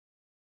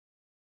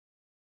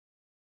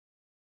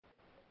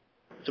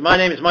So my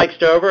name is Mike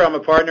Stover. I'm a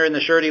partner in the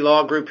Surety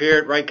Law Group here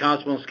at Wright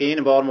Constable & Skeen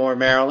in Baltimore,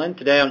 Maryland.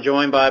 Today I'm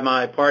joined by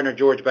my partner,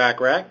 George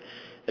Bacharach.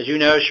 As you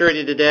know,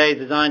 Surety Today is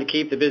designed to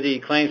keep the busy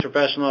claims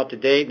professional up to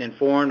date and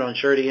informed on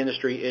surety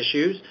industry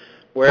issues.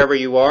 Wherever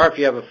you are, if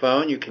you have a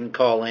phone, you can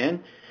call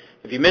in.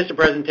 If you missed a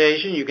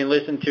presentation, you can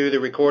listen to the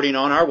recording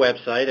on our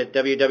website at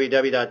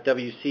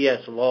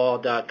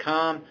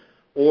www.wcslaw.com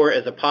or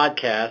as a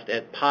podcast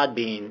at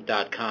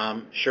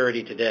podbean.com,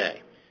 Surety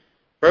Today.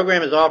 The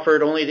program is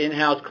offered only to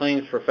in-house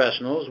claims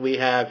professionals. We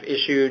have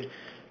issued,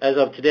 as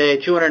of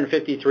today,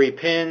 253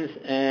 PINs,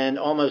 and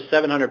almost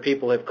 700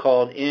 people have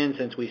called in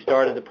since we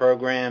started the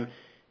program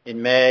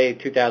in May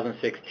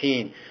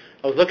 2016.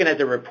 I was looking at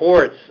the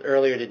reports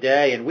earlier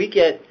today, and we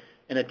get,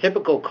 in a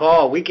typical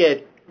call, we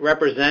get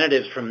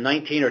representatives from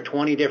 19 or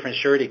 20 different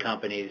surety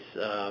companies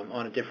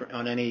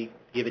on any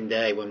given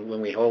day when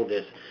we hold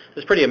this.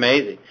 It's pretty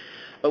amazing.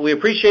 But we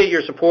appreciate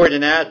your support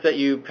and ask that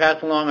you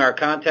pass along our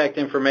contact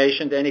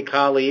information to any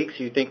colleagues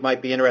you think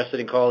might be interested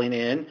in calling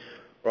in.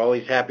 We're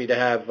always happy to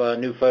have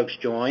new folks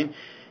join.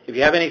 If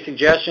you have any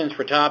suggestions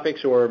for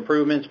topics or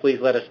improvements,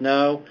 please let us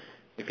know.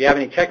 If you have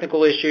any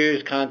technical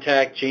issues,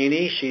 contact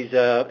Jeannie. She's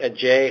at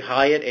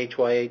jhyatt,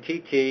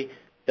 H-Y-A-T-T,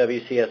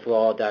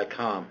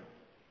 WCSlaw.com.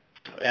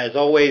 As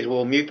always,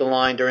 we'll mute the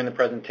line during the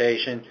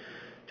presentation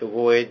to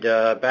avoid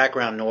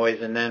background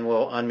noise, and then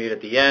we'll unmute at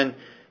the end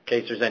in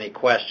case there's any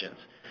questions.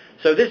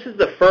 So this is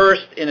the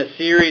first in a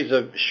series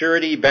of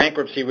surety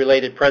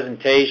bankruptcy-related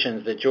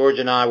presentations that George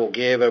and I will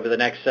give over the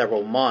next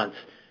several months.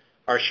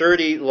 Our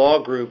Surety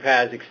Law Group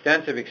has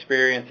extensive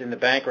experience in the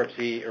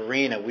bankruptcy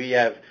arena. We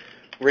have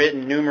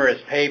written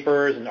numerous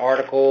papers and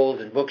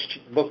articles and book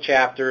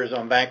chapters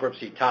on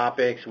bankruptcy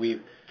topics.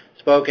 We've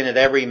spoken at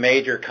every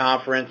major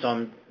conference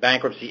on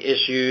bankruptcy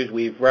issues.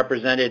 We've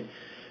represented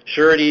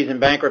sureties in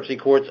bankruptcy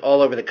courts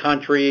all over the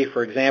country.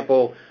 For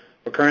example,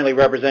 we're currently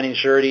representing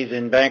sureties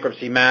in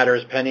bankruptcy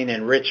matters pending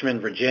in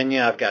Richmond,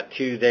 Virginia. I've got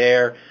two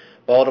there,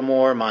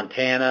 Baltimore,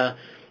 Montana.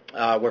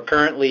 We're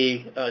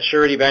currently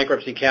surety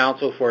bankruptcy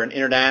counsel for an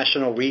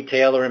international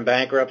retailer in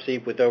bankruptcy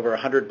with over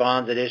 100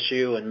 bonds at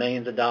issue and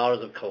millions of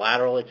dollars of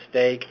collateral at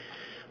stake.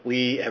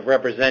 We have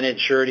represented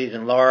sureties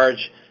in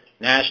large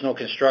national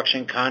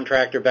construction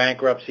contractor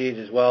bankruptcies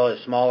as well as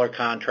smaller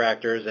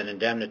contractors and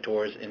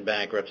indemnitors in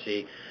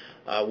bankruptcy.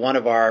 One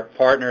of our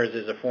partners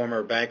is a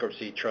former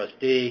bankruptcy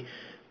trustee.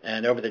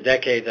 And over the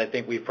decades, I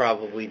think we've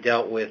probably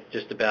dealt with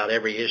just about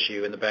every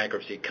issue in the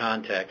bankruptcy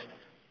context.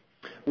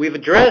 We've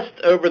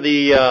addressed over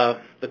the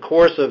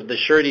course of the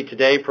Surety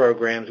Today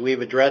programs,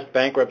 we've addressed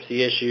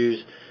bankruptcy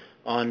issues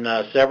on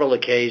several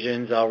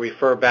occasions. I'll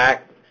refer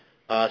back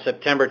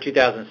September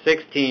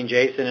 2016.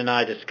 Jason and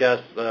I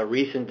discussed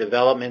recent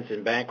developments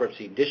in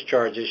bankruptcy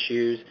discharge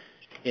issues.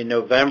 In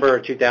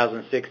November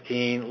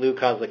 2016, Lou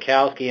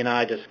Kozlakowski and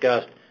I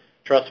discussed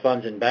trust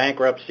funds in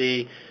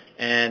bankruptcy.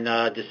 And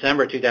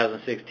December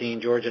 2016,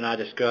 George and I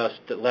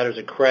discussed letters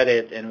of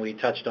credit, and we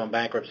touched on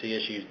bankruptcy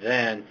issues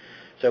then.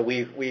 So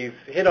we've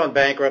hit on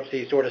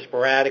bankruptcy sort of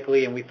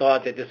sporadically, and we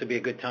thought that this would be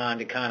a good time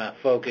to kind of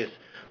focus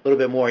a little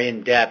bit more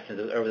in depth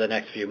over the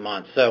next few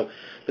months. So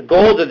the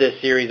goals of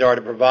this series are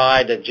to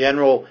provide a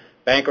general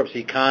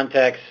bankruptcy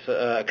concepts to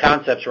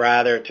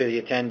the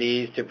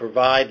attendees, to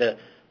provide the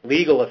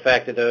legal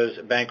effect of those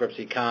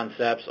bankruptcy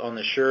concepts on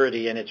the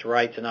surety and its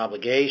rights and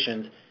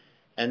obligations,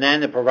 and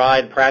then to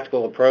provide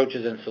practical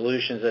approaches and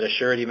solutions that a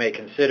surety may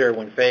consider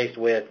when faced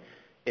with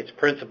its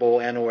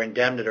principal and or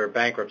indemnitor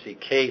bankruptcy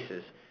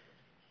cases.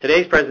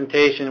 Today's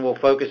presentation will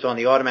focus on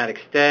the automatic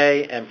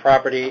stay and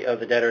property of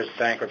the debtor's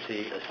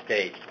bankruptcy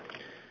estate.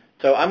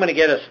 So I'm going to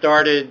get us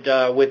started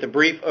with a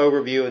brief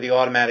overview of the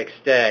automatic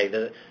stay,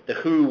 the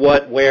who,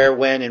 what, where,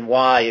 when, and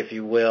why, if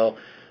you will,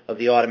 of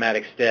the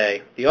automatic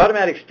stay. The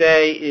automatic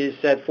stay is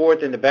set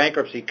forth in the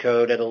Bankruptcy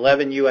Code at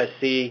 11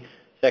 U.S.C.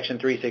 Section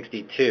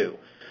 362.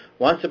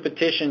 Once a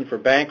petition for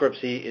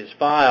bankruptcy is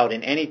filed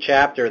in any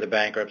chapter of the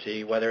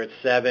bankruptcy, whether it's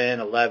 7,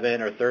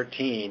 11, or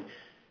 13,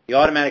 the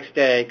automatic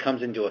stay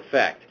comes into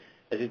effect.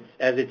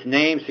 As its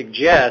name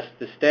suggests,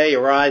 the stay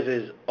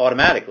arises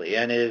automatically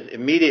and is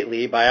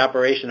immediately, by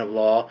operation of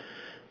law,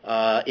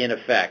 in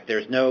effect.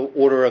 There's no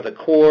order of the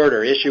court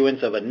or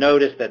issuance of a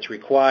notice that's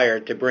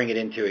required to bring it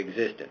into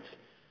existence.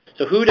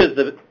 So who does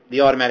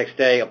the automatic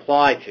stay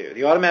apply to?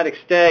 The automatic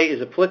stay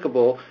is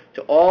applicable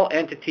to all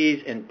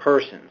entities and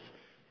persons.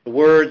 The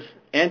words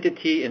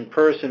entity and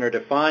person are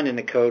defined in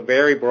the code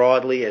very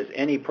broadly as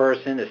any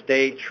person,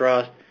 estate,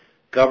 trust,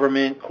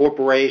 government,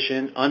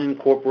 corporation,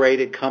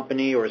 unincorporated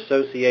company or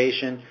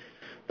association.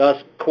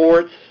 Thus,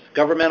 courts,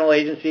 governmental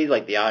agencies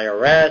like the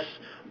IRS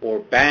or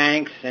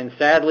banks, and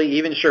sadly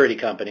even surety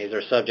companies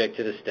are subject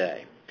to the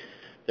stay.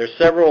 There are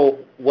several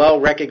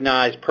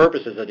well-recognized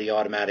purposes of the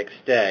automatic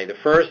stay. The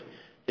first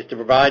is to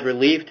provide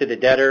relief to the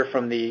debtor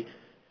from the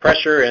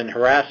pressure and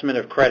harassment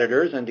of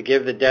creditors and to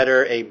give the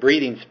debtor a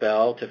breathing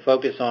spell to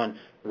focus on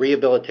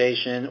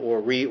rehabilitation or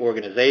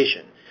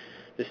reorganization.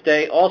 The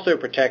stay also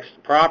protects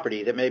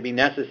property that may be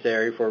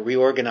necessary for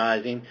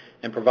reorganizing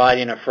and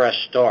providing a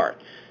fresh start.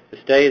 The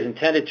stay is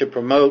intended to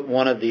promote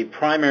one of the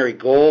primary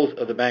goals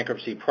of the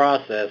bankruptcy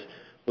process,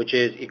 which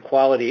is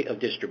equality of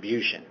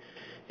distribution.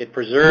 It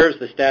preserves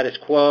the status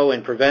quo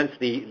and prevents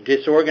the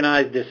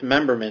disorganized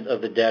dismemberment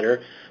of the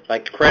debtor by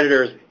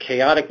creditors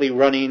chaotically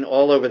running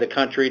all over the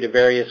country to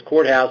various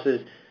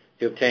courthouses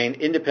to obtain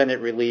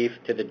independent relief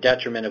to the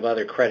detriment of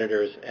other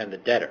creditors and the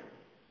debtor.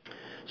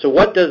 So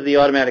what does the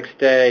automatic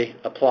stay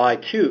apply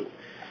to?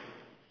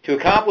 To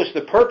accomplish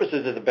the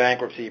purposes of the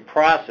bankruptcy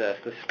process,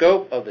 the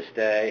scope of the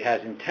stay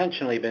has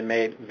intentionally been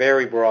made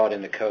very broad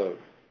in the Code.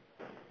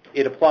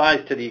 It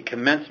applies to the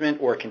commencement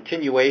or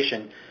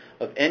continuation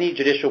of any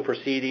judicial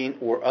proceeding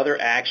or other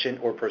action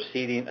or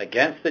proceeding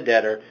against the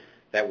debtor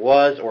that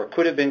was or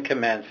could have been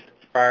commenced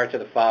prior to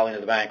the filing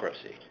of the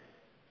bankruptcy.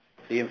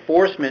 The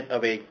enforcement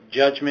of a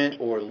judgment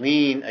or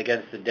lien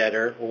against the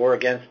debtor or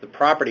against the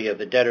property of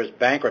the debtor's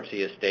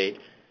bankruptcy estate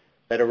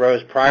that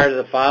arose prior to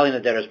the filing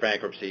of the debtor's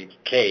bankruptcy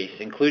case,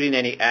 including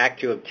any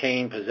act to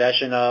obtain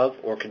possession of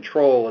or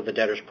control of the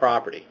debtor's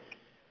property.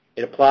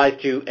 It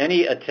applies to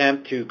any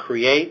attempt to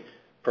create,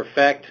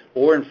 perfect,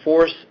 or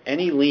enforce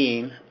any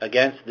lien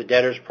against the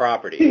debtor's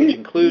property, which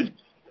includes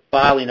the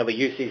filing of a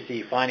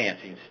UCC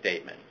financing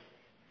statement,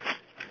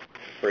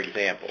 for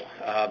example.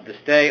 The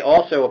stay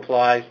also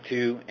applies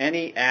to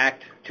any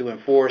act to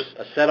enforce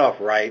a set-off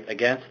right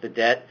against the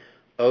debt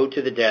owed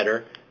to the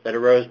debtor that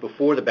arose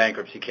before the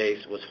bankruptcy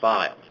case was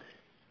filed.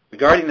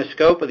 Regarding the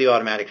scope of the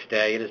automatic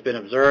stay, it has been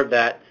observed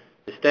that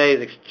the stay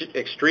is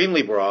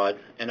extremely broad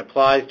and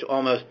applies to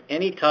almost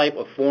any type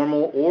of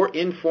formal or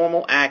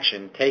informal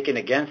action taken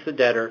against the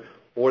debtor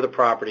or the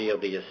property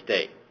of the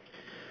estate.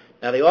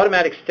 Now, the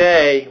automatic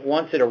stay,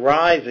 once it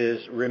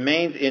arises,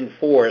 remains in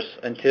force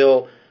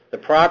until the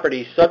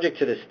property subject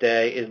to the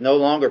stay is no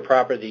longer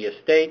property of the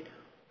estate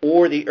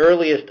or the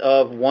earliest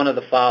of one of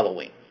the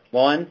following.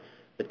 1,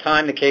 the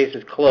time the case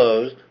is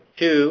closed.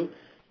 2,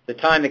 the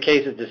time the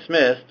case is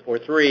dismissed. Or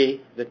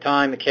 3, the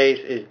time the case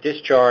is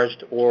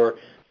discharged or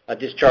a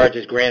discharge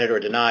is granted or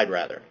denied,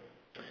 rather.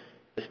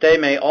 The stay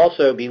may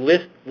also be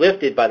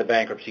lifted by the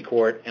bankruptcy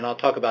court, and I'll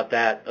talk about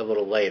that a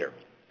little later.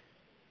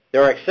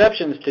 There are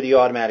exceptions to the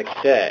automatic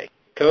stay.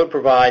 The Code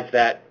provides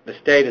that the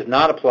stay does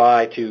not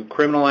apply to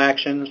criminal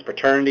actions,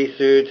 paternity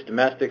suits,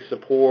 domestic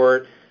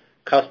support,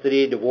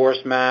 custody, divorce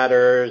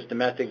matters,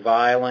 domestic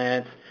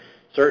violence.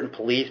 Certain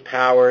police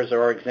powers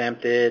are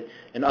exempted,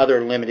 and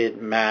other limited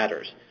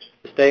matters.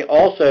 The stay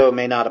also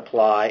may not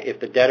apply if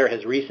the debtor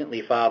has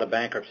recently filed a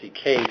bankruptcy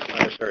case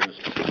under certain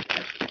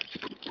circumstances.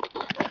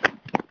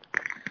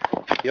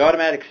 The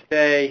automatic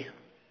stay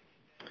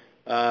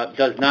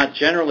does not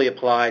generally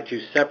apply to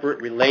separate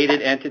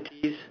related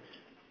entities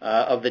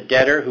of the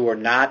debtor who are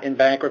not in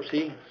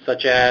bankruptcy,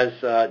 such as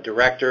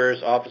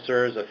directors,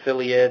 officers,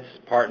 affiliates,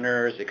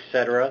 partners,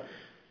 etc.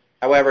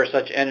 However,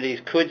 such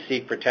entities could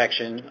seek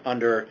protection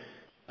under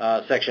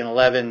Section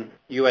 11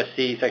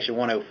 U.S.C. Section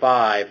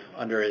 105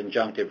 under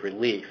injunctive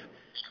relief.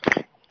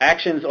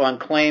 Actions on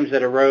claims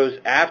that arose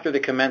after the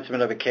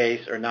commencement of a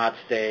case are not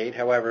stayed.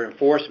 However,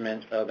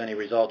 enforcement of any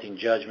resulting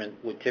judgment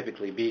would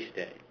typically be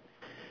stayed.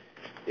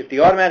 If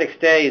the automatic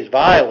stay is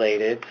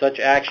violated, such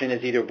action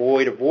is either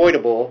void or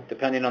voidable,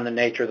 depending on the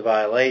nature of the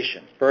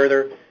violation.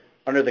 Further,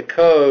 under the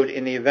Code,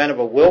 in the event of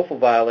a willful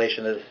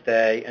violation of the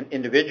stay, an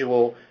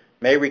individual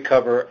may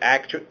recover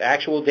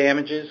actual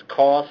damages,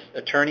 costs,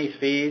 attorney's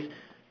fees,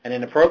 and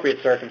in appropriate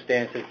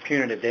circumstances,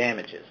 punitive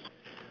damages.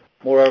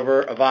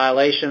 Moreover, a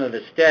violation of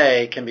the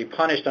stay can be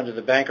punished under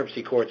the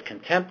bankruptcy court's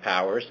contempt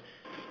powers,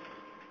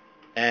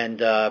 and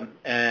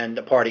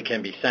a party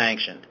can be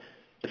sanctioned.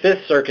 The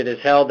Fifth Circuit has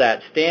held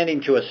that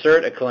standing to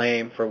assert a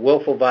claim for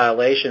willful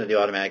violation of the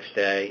automatic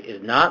stay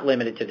is not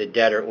limited to the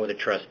debtor or the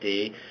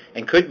trustee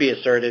and could be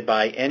asserted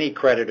by any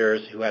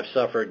creditors who have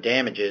suffered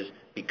damages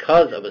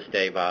because of a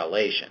stay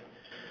violation.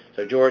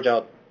 So, George,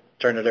 I'll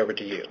turn it over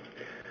to you.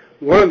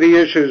 One of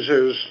the issues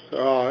is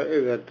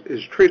that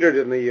is treated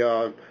in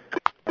the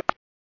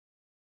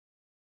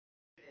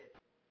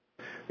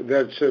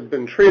that's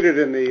been treated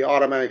in the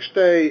automatic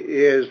stay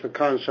is the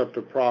concept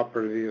of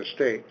property of the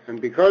estate. And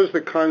because the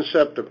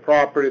concept of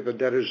property of the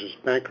debtor's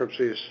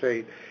bankruptcy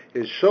estate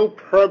is so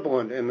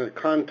prevalent in the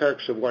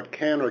context of what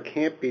can or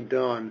can't be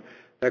done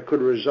that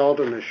could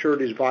result in a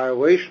surety's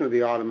violation of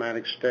the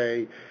automatic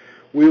stay,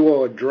 we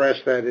will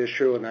address that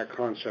issue and that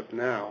concept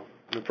now.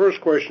 The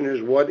first question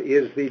is, what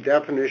is the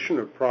definition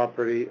of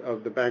property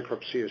of the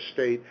bankruptcy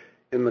estate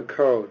in the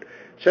Code?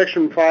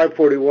 Section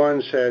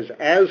 541 says,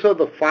 as of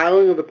the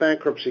filing of the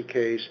bankruptcy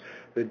case,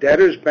 the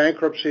debtor's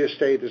bankruptcy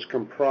estate is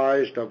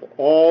comprised of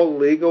all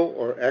legal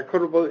or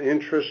equitable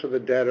interests of the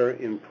debtor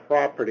in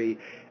property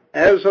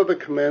as of the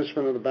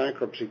commencement of the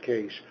bankruptcy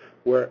case,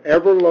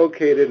 wherever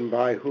located and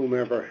by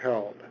whomever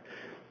held.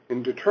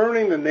 In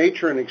determining the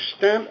nature and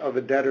extent of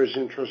the debtor's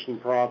interest in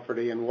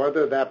property and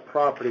whether that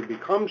property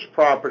becomes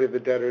property of the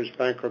debtor's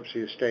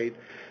bankruptcy estate,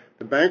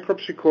 the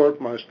bankruptcy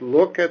court must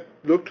look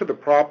to the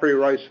property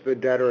rights of the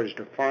debtor as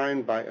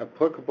defined by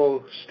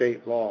applicable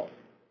state law.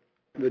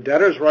 The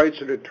debtor's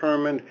rights are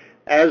determined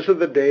as of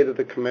the date of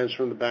the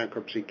commencement of the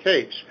bankruptcy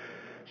case.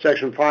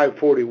 Section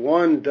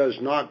 541 does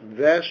not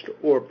vest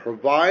or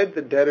provide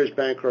the debtor's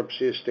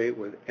bankruptcy estate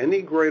with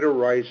any greater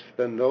rights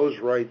than those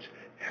rights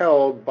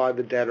held by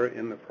the debtor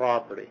in the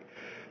property.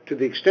 To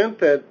the extent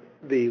that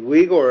the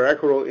legal or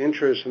equitable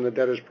interests in the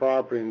debtor's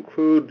property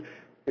included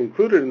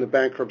in the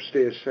bankruptcy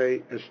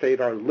estate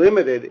are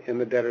limited in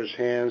the debtor's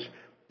hands,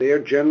 they are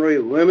generally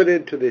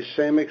limited to the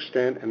same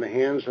extent in the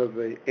hands of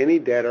any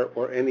debtor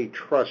or any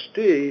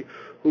trustee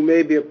who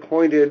may be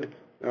appointed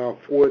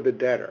for the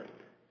debtor.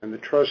 And the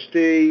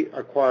trustee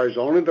acquires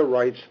only the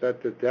rights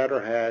that the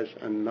debtor has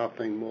and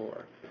nothing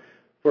more.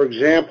 For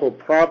example,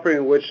 property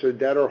in which the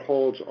debtor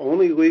holds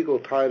only legal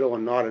title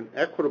and not an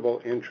equitable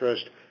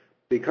interest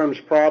becomes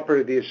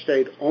property of the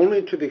estate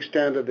only to the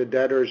extent of the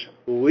debtor's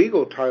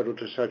legal title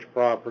to such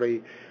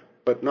property,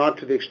 but not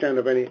to the extent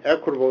of any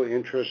equitable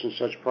interest in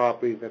such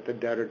property that the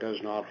debtor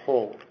does not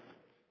hold.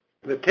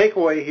 The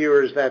takeaway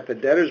here is that the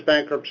debtor's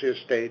bankruptcy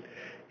estate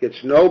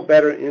gets no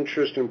better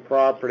interest in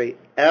property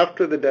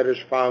after the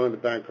debtor's filing the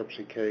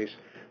bankruptcy case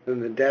than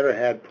the debtor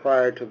had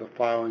prior to the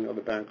filing of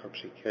the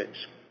bankruptcy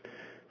case.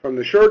 From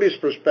the surety's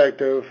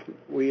perspective,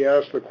 we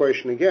ask the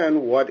question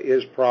again, what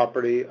is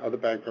property of the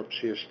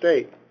bankruptcy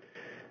estate?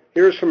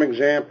 Here are some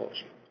examples.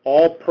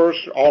 All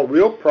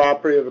real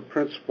property of the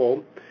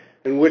principal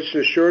in which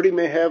the surety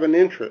may have an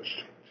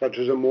interest, such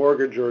as a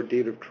mortgage or a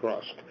deed of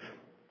trust.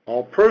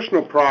 All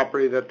personal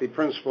property that the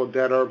principal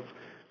debtor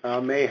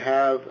may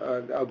have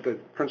of the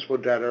principal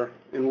debtor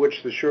in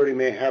which the surety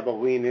may have a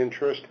lien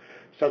interest,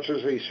 such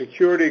as a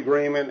security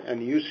agreement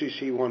and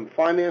UCC-1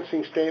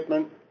 financing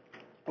statement,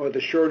 or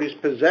the surety's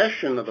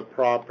possession of the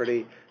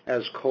property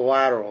as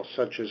collateral,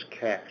 such as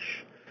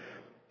cash.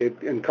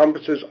 It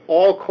encompasses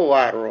all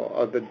collateral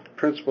of the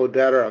principal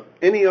debtor of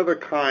any other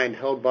kind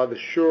held by the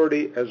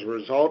surety as a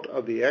result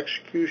of the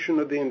execution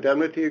of the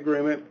indemnity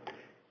agreement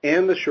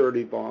and the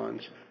surety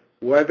bonds,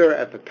 whether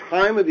at the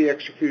time of the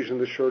execution of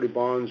the surety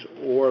bonds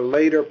or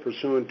later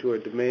pursuant to a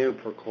demand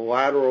for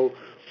collateral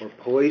or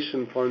police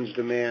and funds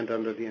demand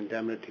under the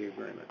indemnity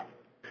agreement.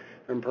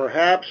 And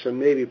perhaps, and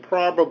maybe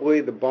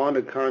probably, the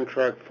bonded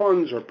contract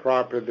funds are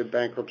property of the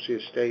bankruptcy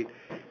estate,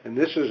 and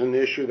this is an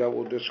issue that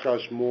we'll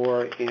discuss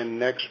more in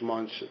next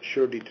month's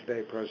Surety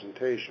Today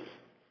presentation.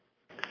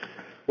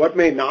 What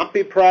may not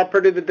be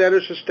property of the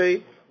debtor's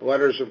estate?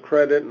 Letters of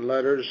credit and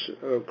letters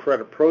of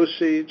credit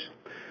proceeds.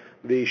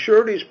 The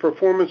surety's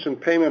performance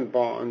and payment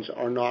bonds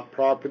are not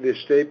property of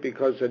the estate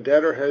because the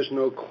debtor has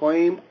no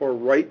claim or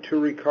right to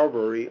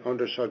recovery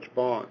under such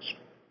bonds.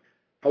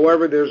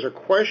 However, there's a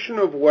question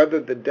of whether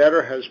the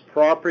debtor has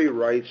property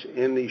rights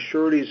in the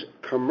surety's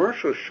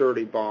commercial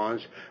surety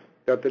bonds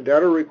that the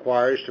debtor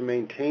requires to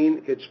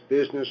maintain its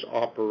business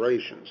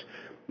operations.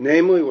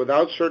 Namely,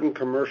 without certain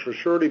commercial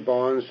surety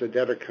bonds, the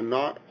debtor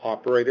cannot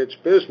operate its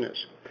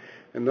business.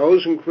 And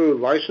those include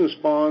license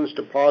bonds,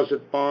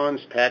 deposit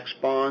bonds, tax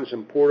bonds,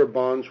 importer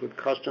bonds with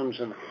customs,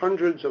 and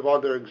hundreds of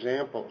other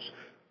examples,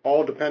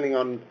 all depending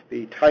on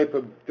the type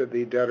of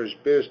the debtor's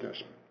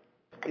business.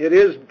 It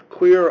is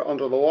clear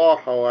under the law,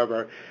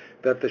 however,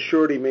 that the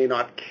surety may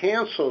not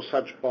cancel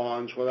such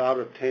bonds without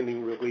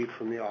obtaining relief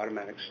from the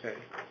automatic stay.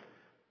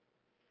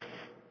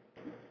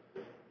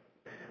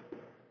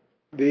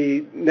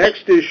 The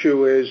next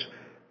issue is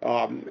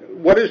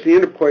what is the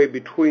interplay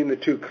between the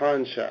two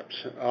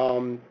concepts?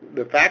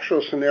 The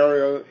factual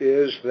scenario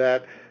is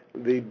that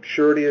the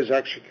surety has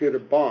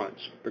executed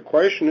bonds. The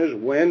question is,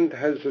 when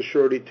has the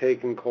surety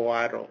taken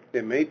collateral?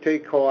 It may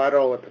take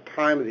collateral at the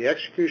time of the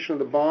execution of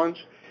the bonds.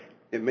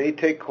 It may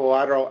take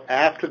collateral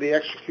after the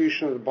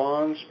execution of the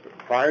bonds,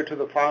 prior to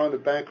the filing of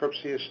the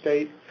bankruptcy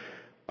estate,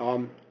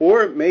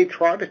 or it may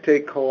try to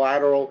take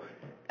collateral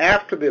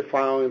after the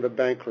filing of the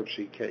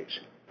bankruptcy case.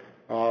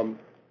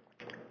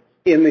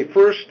 In the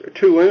first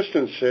two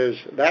instances,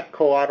 that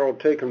collateral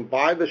taken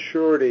by the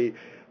surety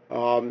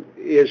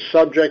is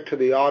subject to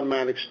the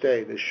automatic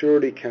stay. The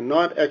surety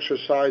cannot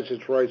exercise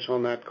its rights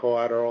on that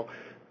collateral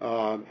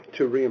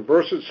to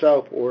reimburse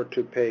itself or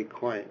to pay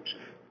claims.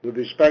 With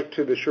respect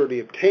to the surety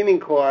obtaining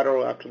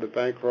collateral after the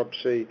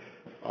bankruptcy,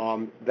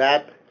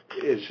 that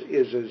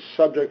is a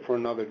subject for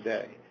another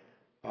day.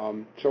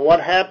 So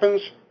what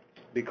happens?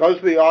 Because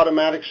of the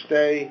automatic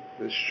stay,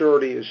 the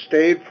surety is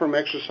stayed from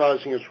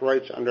exercising its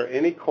rights under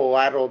any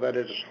collateral that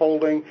it is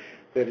holding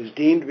that is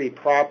deemed to be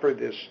property of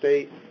the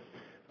estate,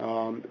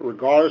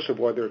 regardless of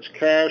whether it's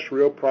cash,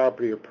 real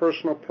property, or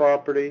personal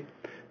property,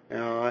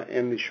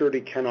 and the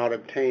surety cannot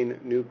obtain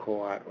new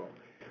collateral.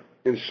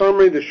 In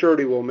summary, the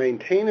surety will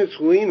maintain its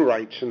lien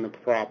rights in the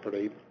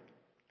property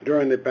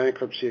during the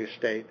bankruptcy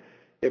estate.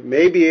 It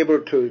may be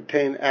able to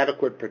obtain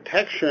adequate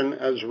protection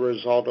as a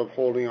result of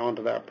holding on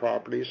to that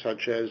property,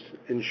 such as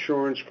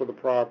insurance for the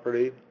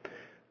property,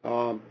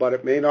 but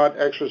it may not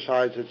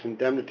exercise its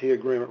indemnity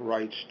agreement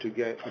rights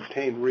to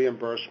obtain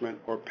reimbursement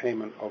or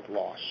payment of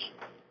loss.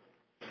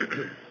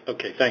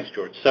 Okay, thanks,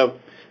 George. So,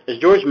 as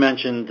George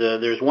mentioned,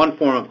 there's one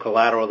form of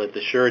collateral that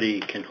the surety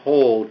can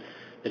hold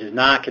that is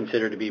not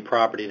considered to be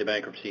property of the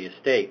bankruptcy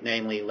estate,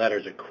 namely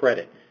letters of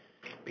credit.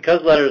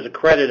 Because letters of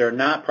credit are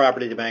not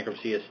property of the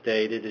bankruptcy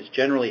estate, it is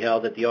generally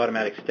held that the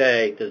automatic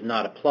stay does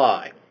not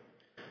apply.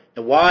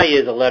 Now, why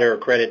is a letter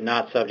of credit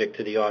not subject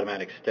to the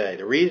automatic stay?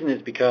 The reason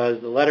is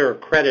because the letter of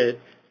credit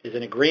is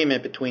an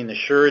agreement between the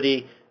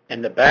surety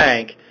and the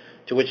bank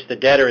to which the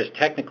debtor is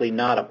technically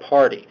not a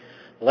party.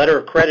 A letter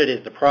of credit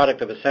is the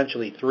product of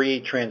essentially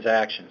three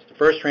transactions. The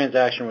first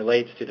transaction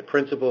relates to the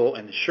principal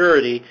and the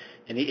surety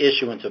in the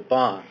issuance of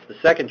bonds. The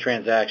second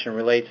transaction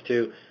relates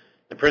to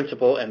the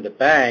principal and the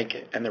bank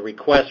and the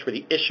request for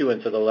the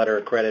issuance of the letter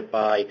of credit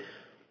by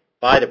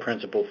the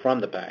principal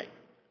from the bank.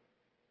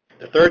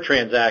 The third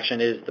transaction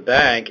is the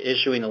bank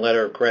issuing a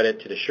letter of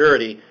credit to the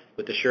surety,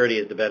 with the surety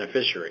as the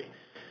beneficiary.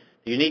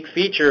 The unique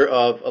feature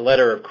of a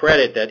letter of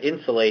credit that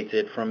insulates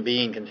it from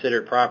being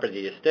considered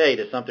property of the estate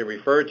is something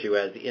referred to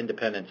as the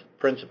independence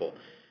principle.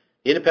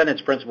 The independence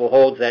principle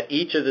holds that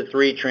each of the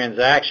three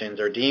transactions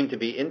are deemed to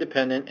be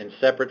independent and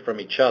separate from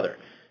each other.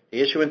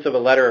 The issuance of a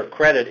letter of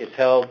credit is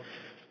held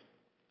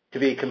to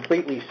be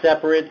completely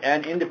separate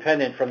and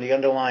independent from the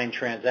underlying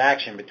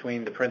transaction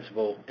between the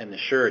principal and the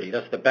surety.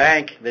 Thus, the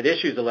bank that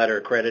issues a letter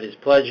of credit is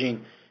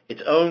pledging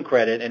its own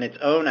credit and its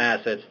own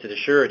assets to the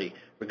surety,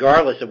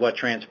 regardless of what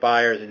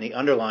transpires in the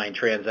underlying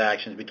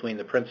transactions between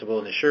the principal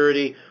and the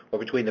surety or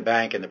between the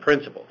bank and the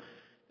principal.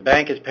 The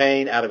bank is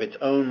paying out of its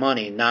own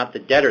money, not the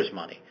debtor's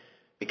money.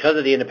 Because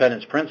of the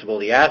independence principle,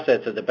 the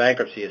assets of the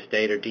bankruptcy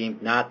estate are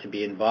deemed not to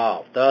be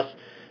involved. Thus,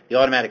 the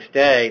automatic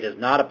stay does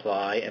not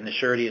apply, and the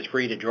surety is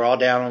free to draw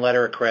down a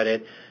letter of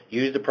credit,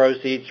 use the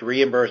proceeds to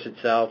reimburse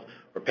itself,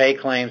 or pay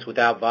claims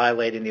without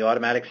violating the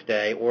automatic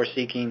stay or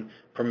seeking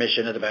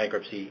permission of the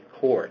bankruptcy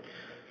court.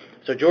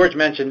 So George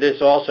mentioned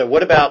this also.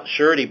 What about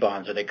surety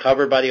bonds? Are they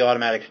covered by the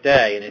automatic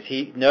stay? And as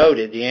he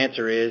noted, the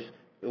answer is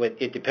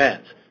it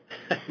depends.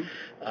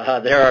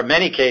 There are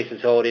many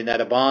cases holding that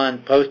a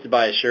bond posted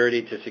by a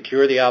surety to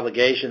secure the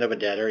obligation of a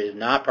debtor is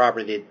not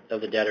property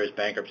of the debtor's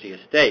bankruptcy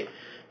estate.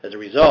 As a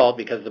result,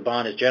 because the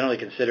bond is generally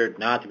considered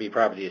not to be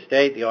property of the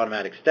estate, the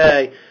automatic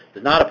stay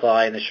does not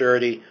apply to the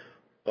surety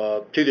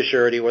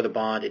or the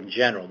bond in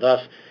general.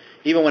 Thus,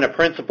 even when a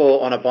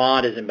principal on a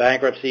bond is in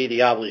bankruptcy, the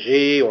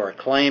obligee or a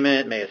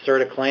claimant may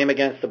assert a claim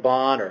against the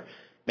bond or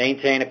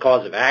maintain a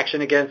cause of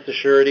action against the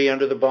surety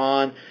under the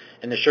bond,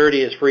 and the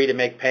surety is free to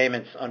make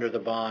payments under the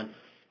bond,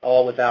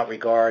 all without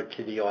regard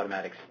to the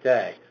automatic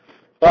stay.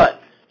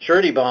 But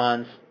surety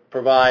bonds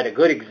provide a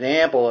good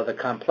example of the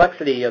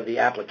complexity of the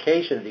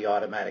application of the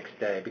automatic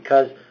stay,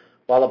 because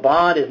while a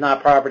bond is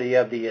not property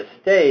of the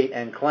estate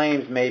and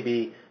claims may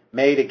be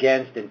made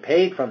against and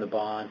paid from the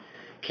bond,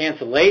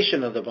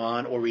 cancellation of the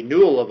bond or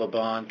renewal of a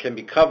bond can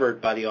be covered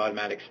by the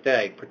automatic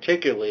stay,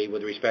 particularly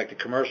with respect to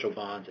commercial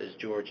bonds, as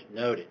George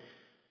noted.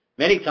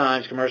 Many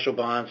times, commercial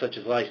bonds, such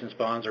as license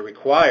bonds, are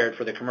required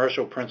for the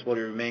commercial principal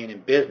to remain in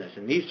business.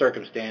 In these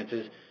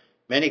circumstances,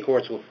 many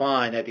courts will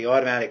find that the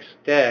automatic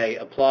stay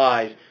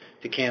applies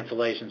to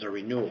cancellations or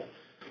renewal.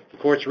 The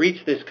courts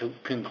reach this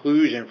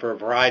conclusion for a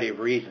variety of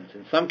reasons.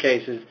 In some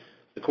cases,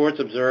 the courts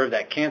observe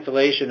that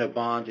cancellation of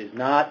bonds is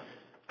not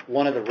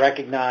one of the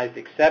recognized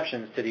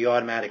exceptions to the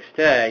automatic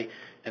stay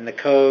in the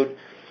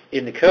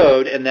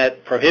code, and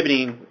that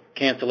prohibiting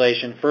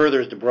cancellation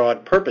furthers the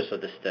broad purpose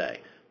of the stay.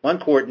 One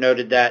court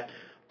noted that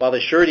while the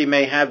surety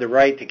may have the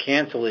right to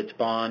cancel its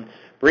bond,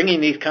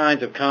 bringing these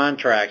kinds of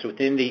contracts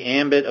within the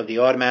ambit of the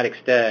automatic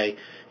stay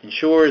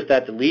ensures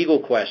that the legal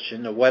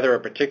question of whether a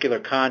particular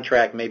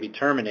contract may be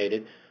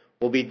terminated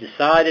will be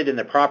decided in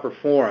the proper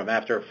forum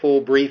after a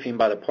full briefing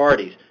by the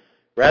parties,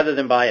 rather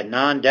than by a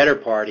non-debtor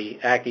party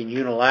acting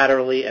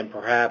unilaterally and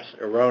perhaps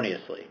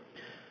erroneously.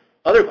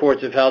 Other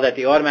courts have held that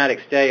the automatic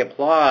stay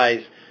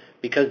applies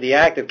because the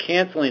act of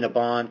canceling a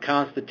bond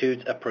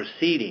constitutes a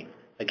proceeding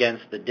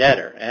against the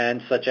debtor,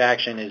 and such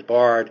action is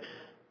barred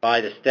by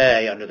the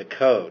stay under the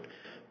code.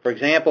 For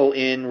example,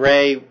 in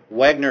Ray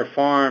Wegner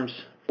Farms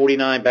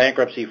 49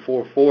 Bankruptcy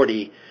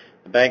 440,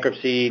 the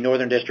Bankruptcy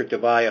Northern District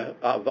of Iowa,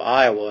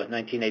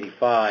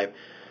 1985,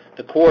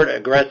 the court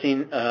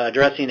addressing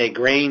a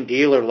grain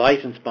dealer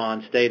license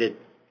bond stated,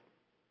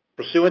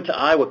 pursuant to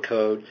Iowa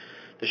code,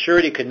 the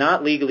surety could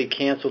not legally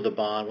cancel the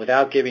bond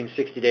without giving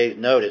 60 days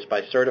notice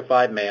by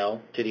certified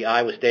mail to the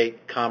Iowa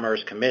State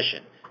Commerce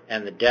Commission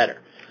and the debtor.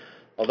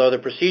 Although the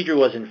procedure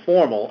was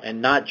informal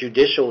and not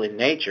judicial in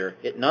nature,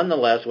 it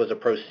nonetheless was a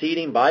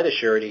proceeding by the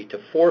surety to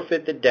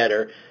forfeit the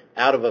debtor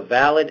out of a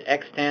valid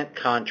extant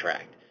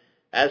contract.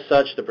 As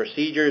such, the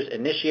procedures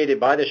initiated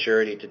by the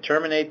surety to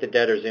terminate the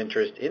debtor's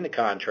interest in the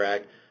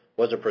contract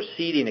was a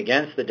proceeding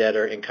against the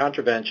debtor in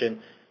contravention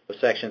of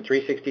Section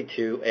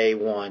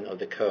 362A1 of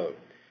the Code.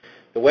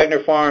 The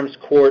Wegner Farms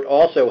Court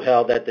also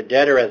held that the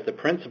debtor, as the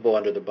principal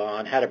under the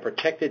bond, had a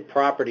protected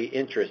property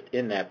interest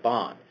in that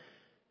bond.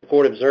 The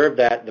court observed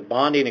that the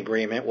bonding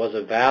agreement was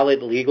a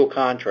valid legal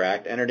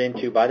contract entered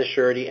into by the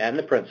surety and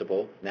the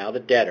principal, now the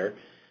debtor,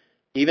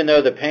 even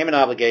though the payment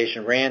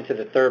obligation ran to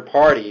the third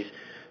parties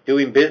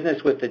doing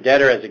business with the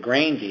debtor as a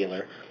grain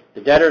dealer.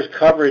 The debtor's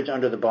coverage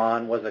under the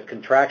bond was a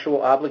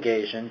contractual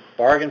obligation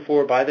bargained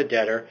for by the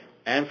debtor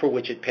and for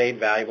which it paid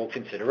valuable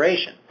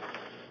consideration.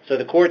 So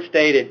the court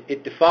stated,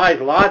 it defies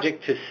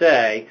logic to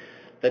say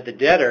that the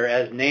debtor,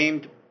 as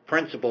named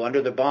principal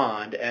under the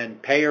bond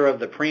and payer of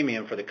the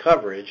premium for the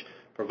coverage,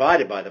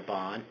 provided by the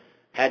bond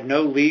had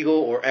no legal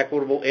or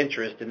equitable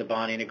interest in the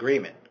bonding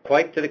agreement.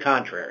 Quite to the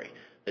contrary,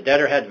 the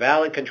debtor had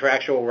valid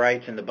contractual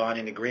rights in the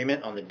bonding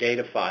agreement on the date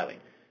of filing.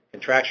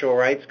 Contractual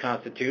rights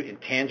constitute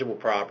intangible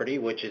property,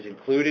 which is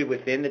included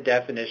within the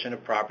definition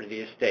of property of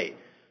the estate.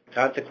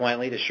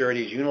 Consequently, the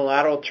surety's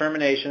unilateral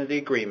termination of the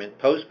agreement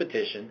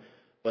post-petition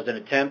was an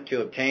attempt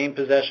to obtain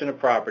possession of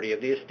property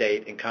of the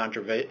estate in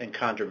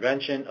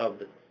contravention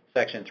of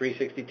Section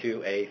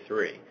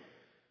 362A3.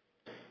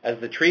 As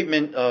the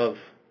treatment of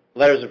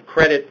letters of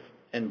credit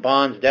and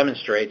bonds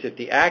demonstrates, if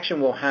the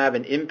action will have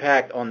an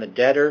impact on the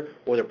debtor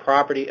or the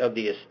property of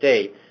the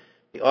estate,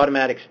 the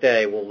automatic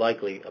stay will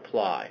likely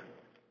apply.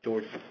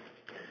 George?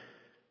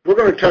 We're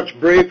going to touch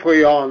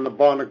briefly on the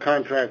bonded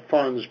contract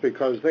funds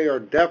because they are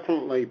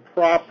definitely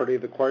property.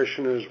 The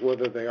question is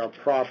whether they are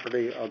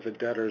property of the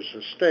debtor's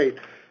estate.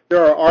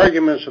 There are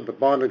arguments that the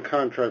bonded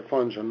contract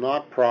funds are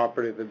not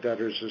property of the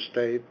debtor's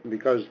estate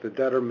because the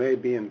debtor may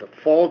be in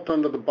default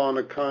under the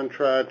bonded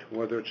contract,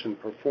 whether it's in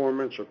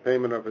performance or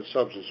payment of its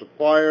subs and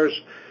suppliers.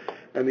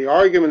 And the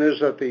argument is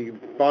that the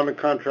bonded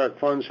contract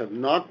funds have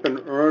not been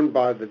earned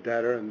by the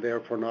debtor and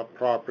therefore not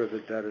property of the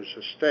debtor's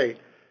estate.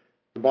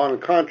 The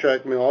bonded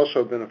contract may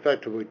also have been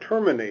effectively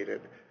terminated,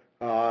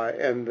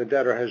 and the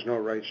debtor has no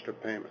rights to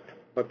payment.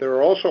 But there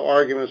are also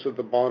arguments that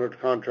the bonded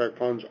contract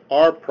funds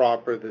are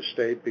property of the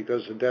estate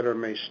because the debtor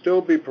may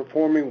still be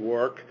performing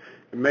work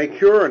and may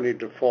cure any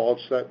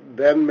defaults that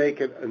then make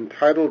it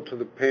entitled to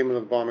the payment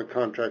of bonded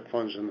contract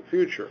funds in the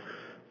future.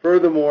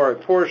 Furthermore, a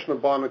portion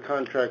of bonded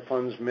contract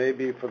funds may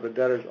be for the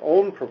debtor's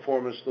own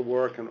performance of the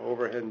work and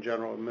overhead and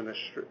general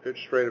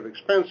administrative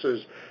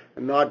expenses,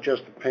 and not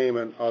just the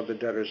payment of the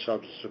debtor's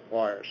subs and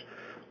suppliers.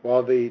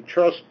 While the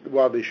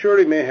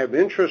surety may have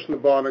interest in the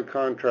bonded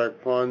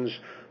contract funds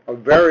of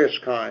various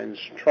kinds,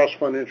 trust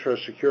fund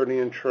interest, security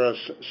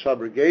interest,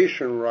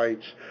 subrogation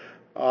rights,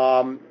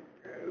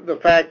 the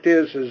fact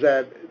is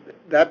that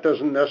that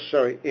doesn't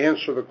necessarily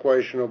answer the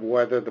question of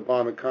whether the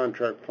bonded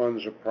contract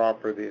funds are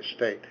property of the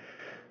estate.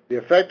 The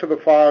effect of the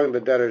filing of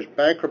the debtor's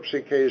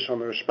bankruptcy case on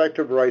the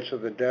respective rights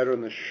of the debtor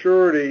and the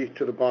surety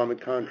to the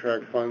bonded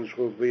contract funds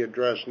will be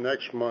addressed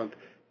next month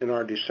in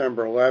our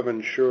December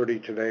 11 Surety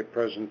Today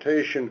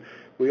presentation.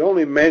 We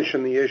only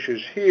mention the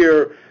issues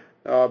here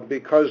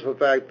because of the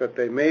fact that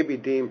they may be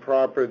deemed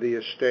property of the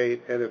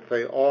estate, and if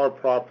they are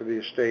property of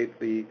the estate,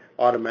 the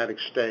automatic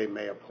stay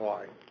may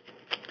apply.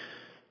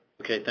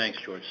 Okay, thanks,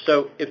 George.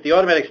 So if the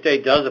automatic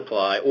stay does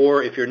apply,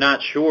 or if you're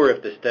not sure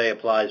if the stay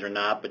applies or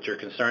not, but you're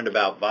concerned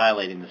about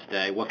violating the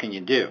stay, what can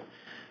you do?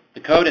 The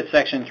code at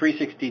Section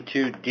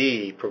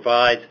 362D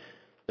provides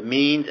the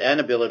means and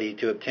ability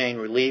to obtain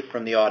relief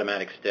from the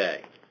automatic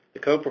stay. The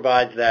code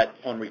provides that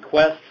on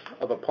request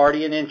of a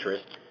party in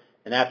interest,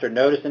 and after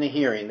notice in a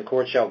hearing, the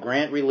court shall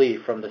grant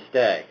relief from the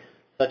stay,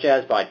 such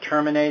as by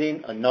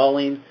terminating,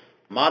 annulling,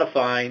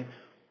 modifying,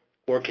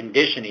 or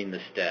conditioning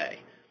the stay.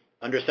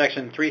 Under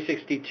Section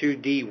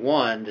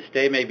 362D1, the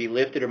stay may be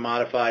lifted or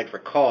modified for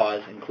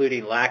cause,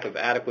 including lack of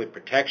adequate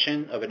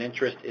protection of an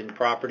interest in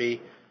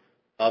property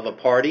of a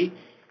party.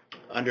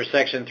 Under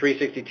Section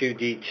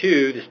 362D2,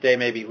 the stay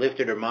may be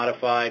lifted or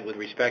modified with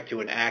respect to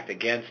an act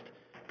against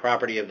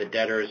property of the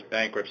debtor's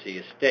bankruptcy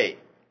estate.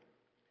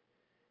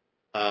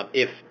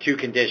 If two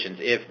conditions.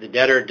 If the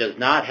debtor does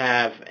not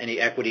have any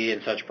equity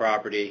in such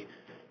property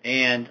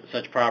and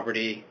such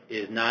property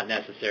is not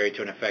necessary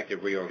to an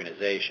effective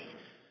reorganization.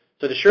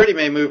 So the surety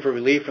may move for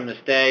relief from the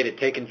stay to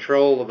take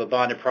control of a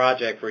bonded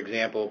project, for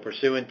example,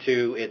 pursuant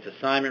to its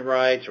assignment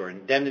rights or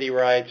indemnity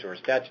rights or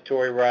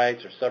statutory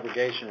rights or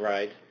subrogation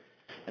rights.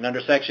 And under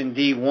Section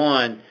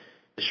D1,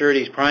 the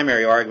surety's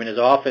primary argument is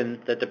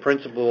often that the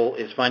principal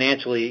is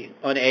financially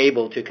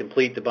unable to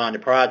complete the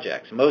bonded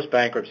projects. Most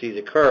bankruptcies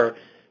occur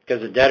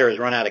because the debtor has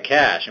run out of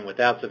cash, and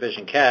without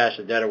sufficient cash,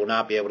 the debtor will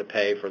not be able to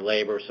pay for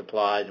labor,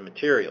 supplies, and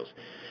materials.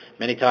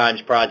 Many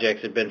times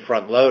projects have been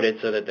front-loaded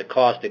so that the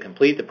cost to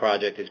complete the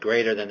project is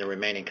greater than the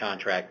remaining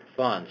contract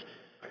funds.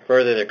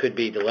 Further, there could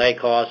be delay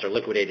costs or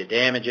liquidated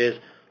damages,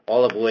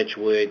 all of which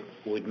would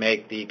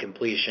make the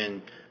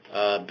completion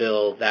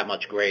bill that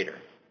much greater.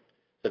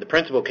 So the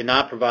principal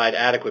cannot provide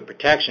adequate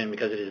protection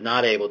because it is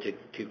not able to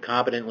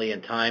competently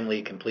and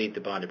timely complete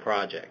the bonded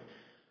project.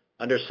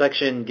 Under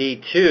Section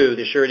D2,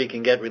 the surety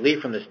can get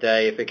relief from the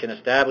stay if it can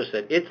establish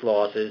that its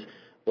losses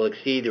will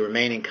exceed the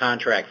remaining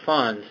contract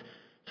funds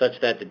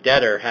such that the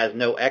debtor has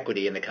no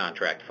equity in the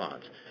contract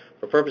funds.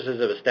 For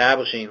purposes of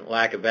establishing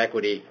lack of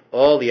equity,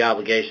 all the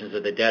obligations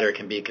of the debtor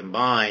can be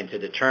combined to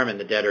determine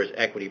the debtor's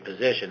equity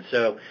position.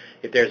 So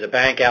if there's a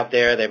bank out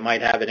there that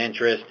might have an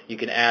interest, you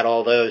can add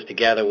all those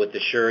together with the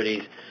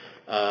surety's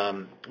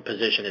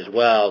position as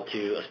well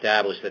to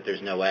establish that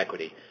there's no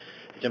equity.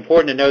 It's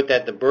important to note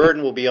that the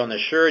burden will be on the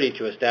surety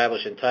to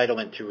establish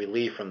entitlement to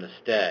relief from the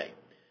stay.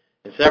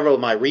 In several of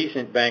my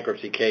recent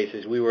bankruptcy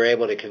cases, we were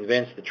able to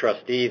convince the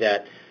trustee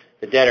that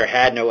the debtor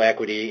had no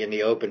equity in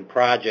the open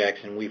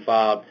projects, and we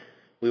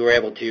were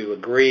able to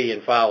agree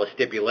and file a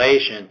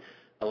stipulation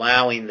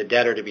allowing the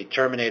debtor to be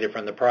terminated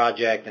from the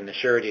project and the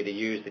surety to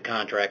use the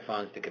contract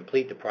funds to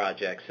complete the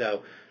project.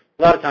 So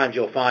a lot of times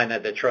you'll find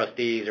that the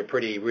trustees are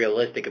pretty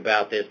realistic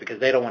about this because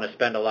they don't want to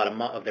spend a lot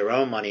of their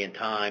own money and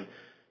time,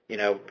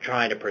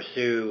 trying to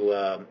pursue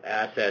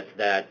assets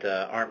that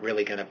aren't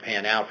really going to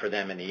pan out for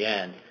them in the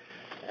end.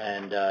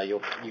 And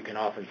you can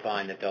often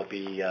find that they'll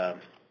be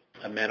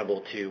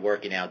amenable to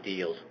working out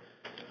deals.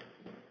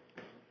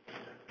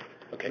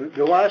 Okay.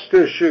 The last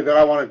issue that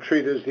I want to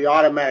treat is the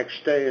automatic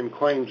stay in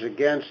claims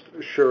against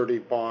surety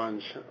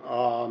bonds.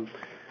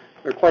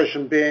 The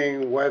question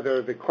being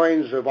whether the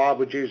claims of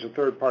obligees or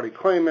third-party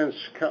claimants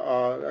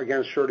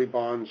against surety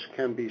bonds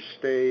can be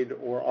stayed,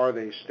 or are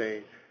they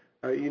stayed.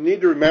 You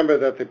need to remember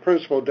that the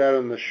principal debtor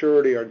and the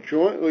surety are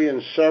jointly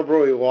and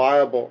severally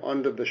liable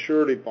under the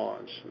surety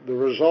bonds. The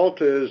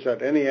result is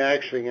that any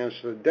action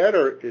against the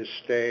debtor is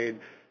stayed,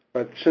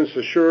 but since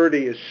the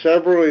surety is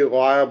severally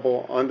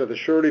liable under the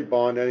surety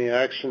bond, any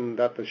action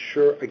that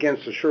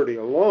against the surety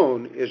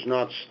alone is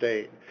not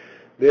stayed.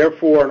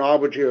 Therefore, an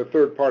obligee or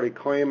third-party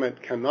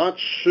claimant cannot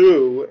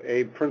sue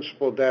a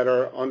principal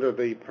debtor under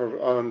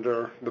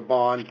the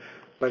bond,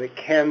 but it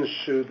can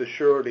sue the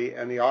surety,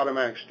 and the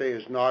automatic stay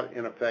is not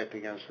in effect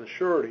against the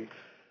surety.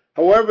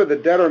 However, the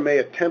debtor may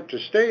attempt to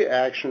stay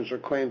actions or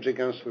claims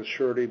against the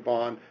surety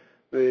bond.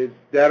 The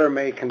debtor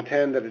may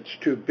contend that it's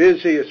too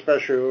busy,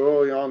 especially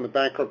early on in the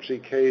bankruptcy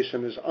case,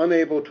 and is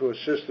unable to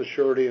assist the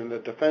surety in the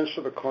defense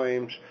of the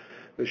claims.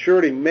 The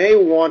surety may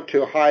want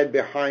to hide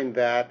behind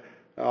that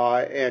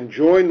and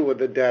join with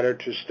the debtor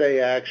to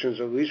stay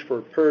actions, at least for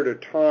a period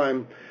of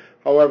time.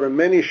 However,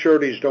 many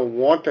sureties don't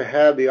want to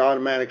have the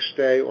automatic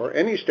stay or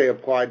any stay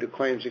applied to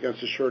claims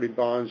against the surety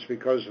bonds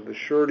because of the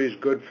surety's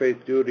good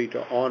faith duty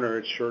to honor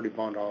its surety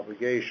bond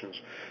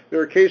obligations. There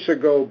are cases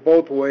that go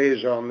both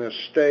ways on this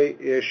stay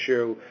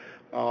issue,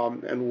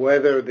 and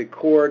whether the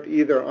court,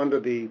 either under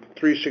the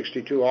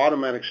 362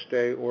 automatic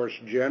stay or its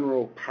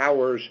general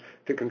powers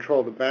to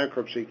control the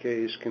bankruptcy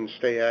case, can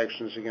stay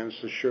actions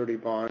against the surety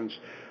bonds.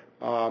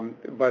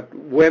 But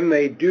when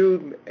they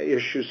do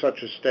issue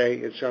such a stay,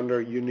 it's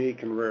under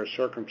unique and rare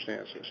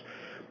circumstances.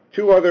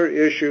 Two other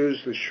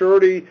issues. The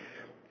surety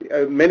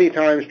many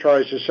times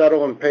tries to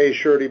settle and pay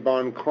surety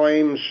bond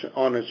claims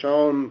on its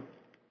own.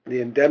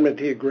 The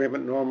indemnity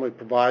agreement normally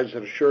provides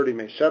that a surety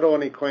may settle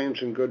any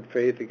claims in good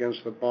faith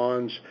against the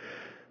bonds.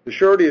 The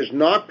surety is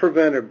not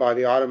prevented by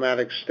the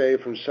automatic stay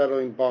from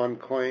settling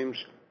bond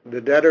claims. The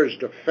debtor's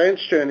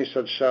defense to any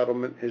such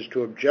settlement is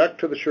to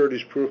object to the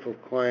surety's proof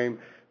of claim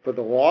for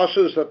the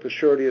losses that the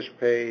surety has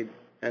paid,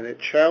 and it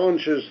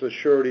challenges the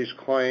surety's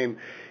claim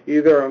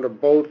either under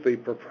both the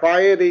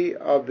propriety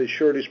of the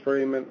surety's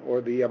payment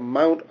or the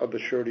amount of the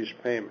surety's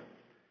payment.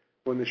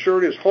 When the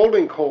surety is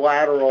holding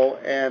collateral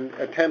and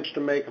attempts to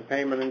make a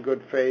payment in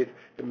good faith,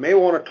 it may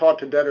want to talk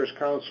to debtor's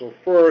counsel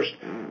first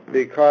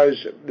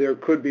because there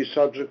could be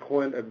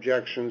subsequent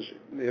objections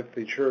if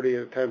the surety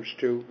attempts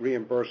to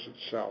reimburse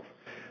itself.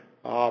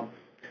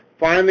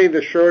 Finally,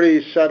 the surety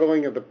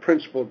settling of the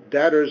principal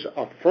debtor's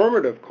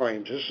affirmative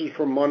claims. This is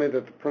for money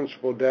that the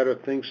principal debtor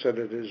thinks that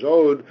it is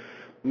owed.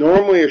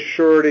 Normally, a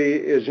surety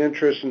is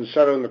interested in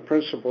settling the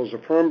principal's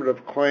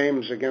affirmative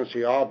claims against the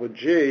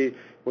obligee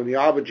when the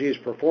obligee's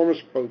performance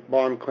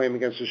bond claim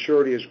against the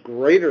surety is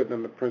greater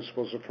than the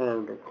principal's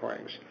affirmative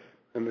claims.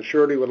 And the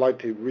surety would like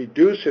to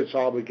reduce its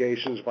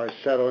obligations by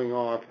settling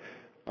off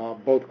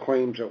both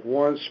claims at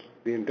once.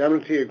 The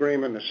indemnity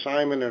agreement,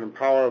 assignment, and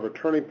power of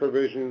attorney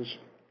provisions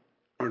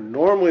are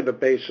normally the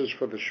basis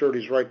for the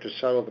surety's right to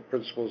settle the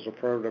principal's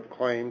affirmative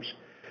claims.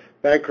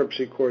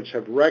 Bankruptcy courts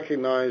have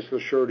recognized the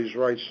surety's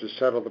rights to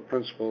settle the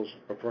principal's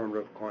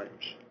affirmative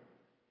claims.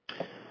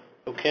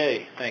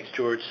 Okay, thanks,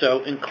 George.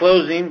 So in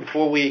closing,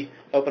 before we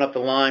open up the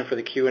line for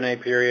the Q&A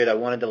period, I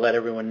wanted to let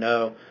everyone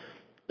know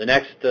the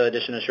next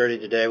edition of Surety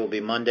Today will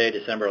be Monday,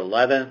 December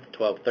 11th,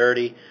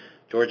 12:30.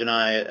 George and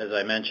I, as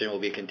I mentioned, will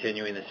be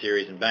continuing the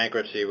series in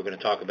bankruptcy. We're going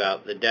to talk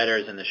about the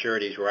debtors and the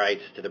surety's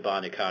rights to the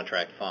bonded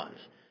contract funds.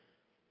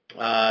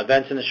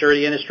 Events in the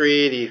surety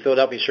industry, the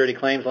Philadelphia Surety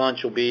Claims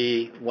Lunch will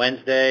be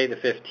Wednesday the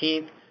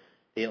 15th.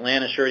 The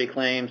Atlanta Surety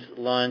Claims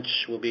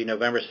Lunch will be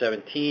November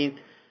 17th.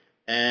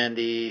 And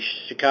the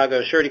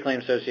Chicago Surety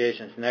Claims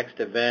Association's next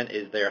event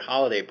is their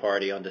holiday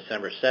party on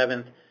December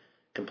 7th,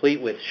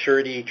 complete with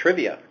surety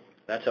trivia.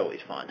 That's always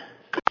fun.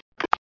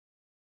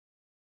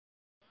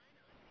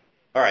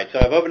 All right, so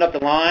I've opened up the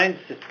lines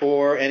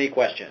for any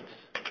questions.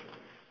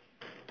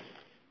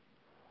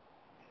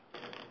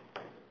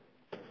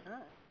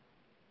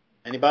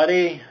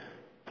 Anybody?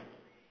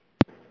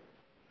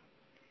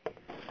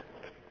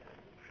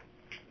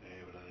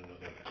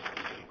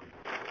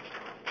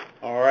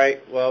 All right.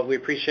 Well, we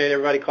appreciate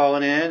everybody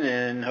calling in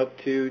and hope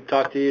to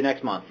talk to you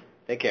next month.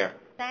 Take care.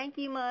 Thank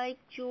you, Mike,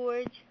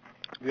 George.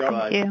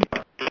 Thank you.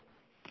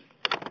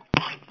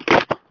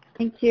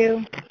 Thank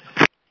you.